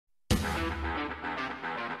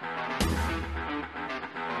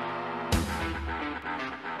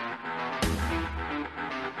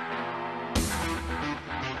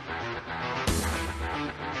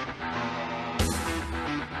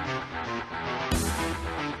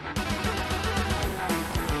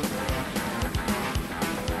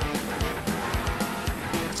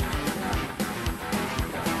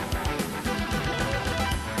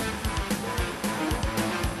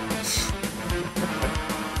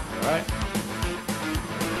Alright.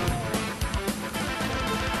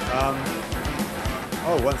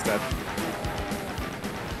 Oh, one's dead.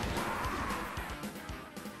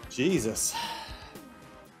 Jesus.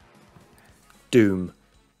 Doom.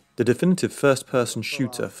 The definitive first-person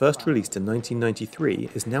shooter first released in 1993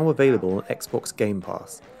 is now available on Xbox Game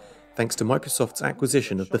Pass, thanks to Microsoft's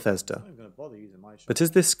acquisition of Bethesda. But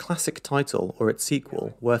is this classic title or its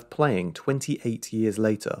sequel worth playing 28 years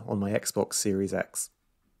later on my Xbox Series X?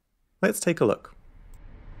 Let's take a look.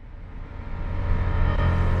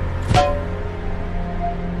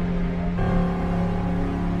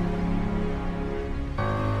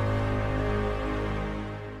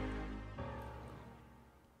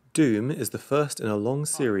 Doom is the first in a long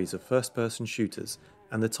series of first-person shooters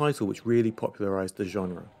and the title which really popularised the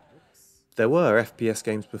genre. There were FPS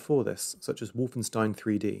games before this, such as Wolfenstein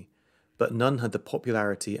 3D, but none had the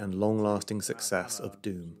popularity and long-lasting success of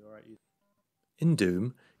Doom. In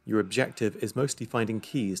Doom, your objective is mostly finding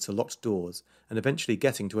keys to locked doors and eventually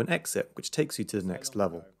getting to an exit which takes you to the next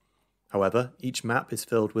level. However, each map is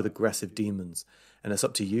filled with aggressive demons, and it's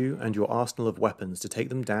up to you and your arsenal of weapons to take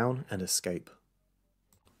them down and escape.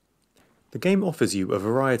 The game offers you a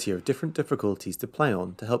variety of different difficulties to play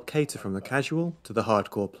on to help cater from the casual to the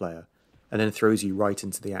hardcore player, and then throws you right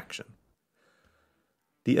into the action.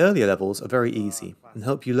 The earlier levels are very easy and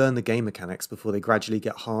help you learn the game mechanics before they gradually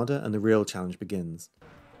get harder and the real challenge begins.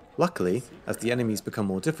 Luckily, as the enemies become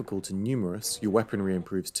more difficult and numerous, your weaponry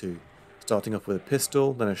improves too, starting off with a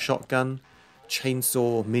pistol, then a shotgun,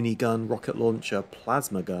 chainsaw, minigun, rocket launcher,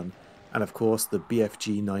 plasma gun, and of course the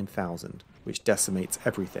BFG 9000, which decimates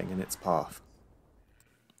everything in its path.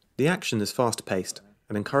 The action is fast-paced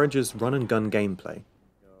and encourages run-and-gun gameplay.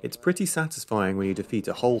 It's pretty satisfying when you defeat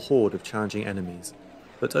a whole horde of challenging enemies,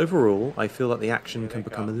 but overall I feel that the action can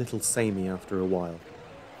become a little samey after a while.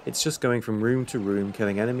 It's just going from room to room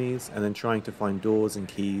killing enemies and then trying to find doors and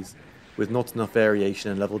keys, with not enough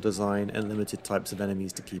variation in level design and limited types of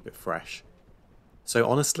enemies to keep it fresh. So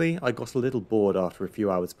honestly, I got a little bored after a few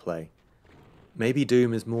hours play. Maybe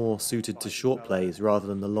Doom is more suited to short plays rather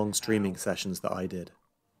than the long streaming sessions that I did.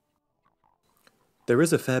 There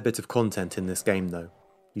is a fair bit of content in this game though.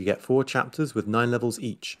 You get 4 chapters with 9 levels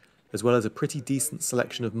each, as well as a pretty decent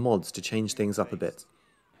selection of mods to change things up a bit.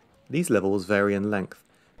 These levels vary in length,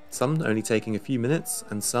 some only taking a few minutes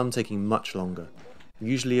and some taking much longer,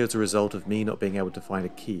 usually as a result of me not being able to find a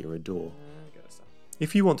key or a door.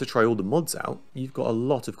 If you want to try all the mods out, you've got a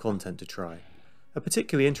lot of content to try. A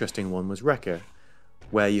particularly interesting one was Wrecker,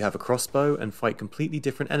 where you have a crossbow and fight completely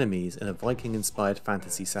different enemies in a Viking-inspired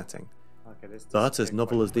fantasy setting. But as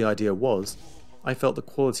novel as the idea was, I felt the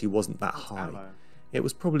quality wasn't that high. It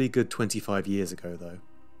was probably a good 25 years ago though.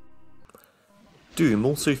 Doom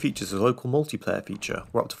also features a local multiplayer feature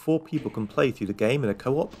where up to 4 people can play through the game in a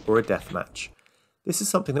co-op or a deathmatch. This is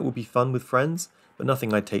something that will be fun with friends, but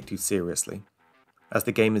nothing I'd take too seriously. As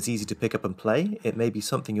the game is easy to pick up and play, it may be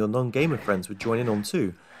something your non-gamer friends would join in on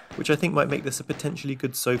too, which I think might make this a potentially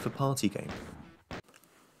good sofa party game.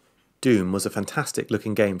 Doom was a fantastic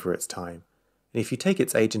looking game for its time, and if you take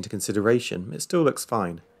its age into consideration, it still looks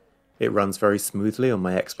fine. It runs very smoothly on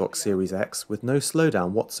my Xbox Series X with no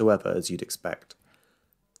slowdown whatsoever as you'd expect.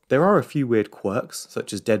 There are a few weird quirks,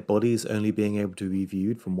 such as dead bodies only being able to be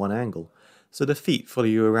viewed from one angle, so the feet follow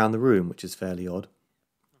you around the room, which is fairly odd.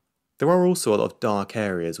 There are also a lot of dark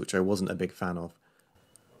areas which I wasn't a big fan of.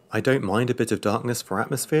 I don't mind a bit of darkness for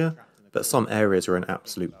atmosphere, but some areas are an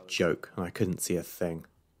absolute joke and I couldn't see a thing.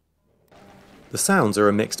 The sounds are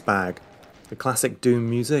a mixed bag. The classic Doom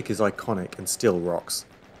music is iconic and still rocks.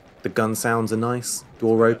 The gun sounds are nice,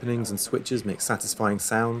 door openings and switches make satisfying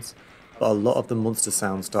sounds, but a lot of the monster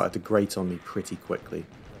sounds started to grate on me pretty quickly.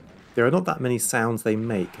 There are not that many sounds they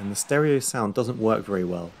make, and the stereo sound doesn't work very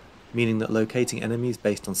well, meaning that locating enemies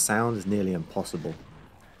based on sound is nearly impossible.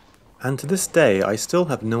 And to this day, I still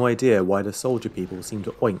have no idea why the soldier people seem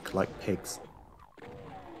to oink like pigs.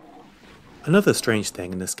 Another strange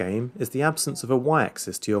thing in this game is the absence of a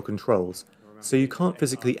Y-axis to your controls, so you can't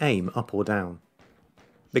physically aim up or down.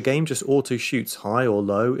 The game just auto-shoots high or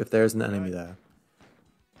low if there is an enemy there.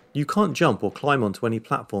 You can't jump or climb onto any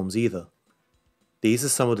platforms either. These are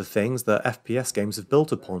some of the things that FPS games have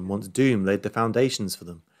built upon once Doom laid the foundations for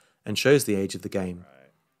them, and shows the age of the game.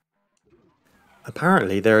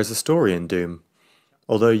 Apparently there is a story in Doom,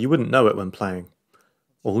 although you wouldn't know it when playing.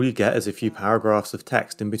 All you get is a few paragraphs of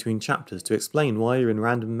text in between chapters to explain why you're in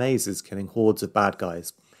random mazes killing hordes of bad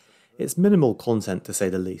guys. It's minimal content to say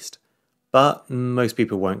the least, but most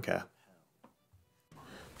people won't care.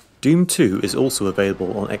 Doom 2 is also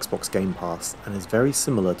available on Xbox Game Pass and is very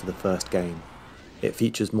similar to the first game. It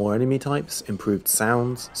features more enemy types, improved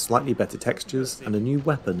sounds, slightly better textures, and a new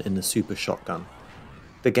weapon in the Super Shotgun.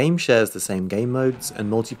 The game shares the same game modes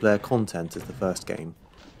and multiplayer content as the first game,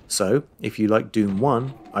 so if you like Doom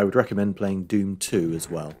 1, I would recommend playing Doom 2 as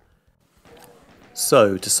well.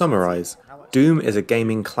 So, to summarise, Doom is a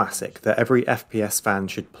gaming classic that every FPS fan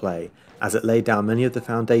should play, as it laid down many of the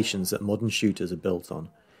foundations that modern shooters are built on.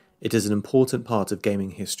 It is an important part of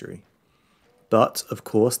gaming history. But, of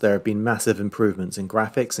course, there have been massive improvements in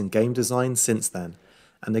graphics and game design since then,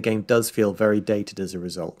 and the game does feel very dated as a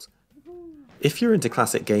result. If you're into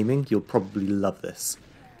classic gaming, you'll probably love this.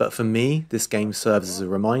 But for me, this game serves as a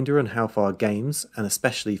reminder on how far games, and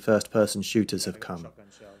especially first-person shooters, have come.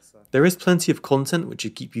 There is plenty of content which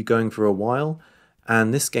should keep you going for a while,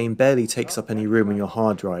 and this game barely takes up any room on your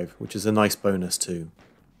hard drive, which is a nice bonus too.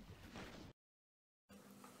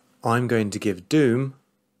 I'm going to give Doom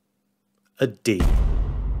a D.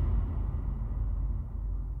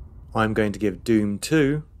 I'm going to give Doom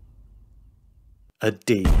 2 a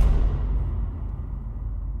D.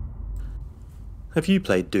 Have you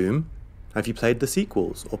played Doom? Have you played the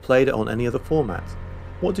sequels, or played it on any other format?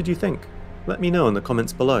 What did you think? Let me know in the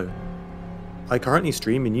comments below. I currently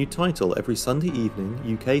stream a new title every Sunday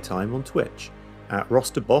evening UK time on Twitch, at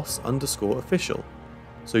rosterboss_official.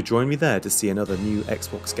 So join me there to see another new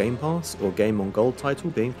Xbox Game Pass or Game on Gold title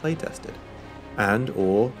being playtested.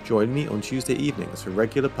 Or join me on Tuesday evenings for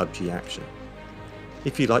regular PUBG action.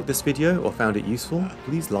 If you liked this video or found it useful,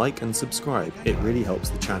 please like and subscribe, it really helps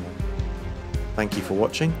the channel. Thank you for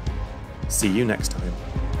watching, see you next time.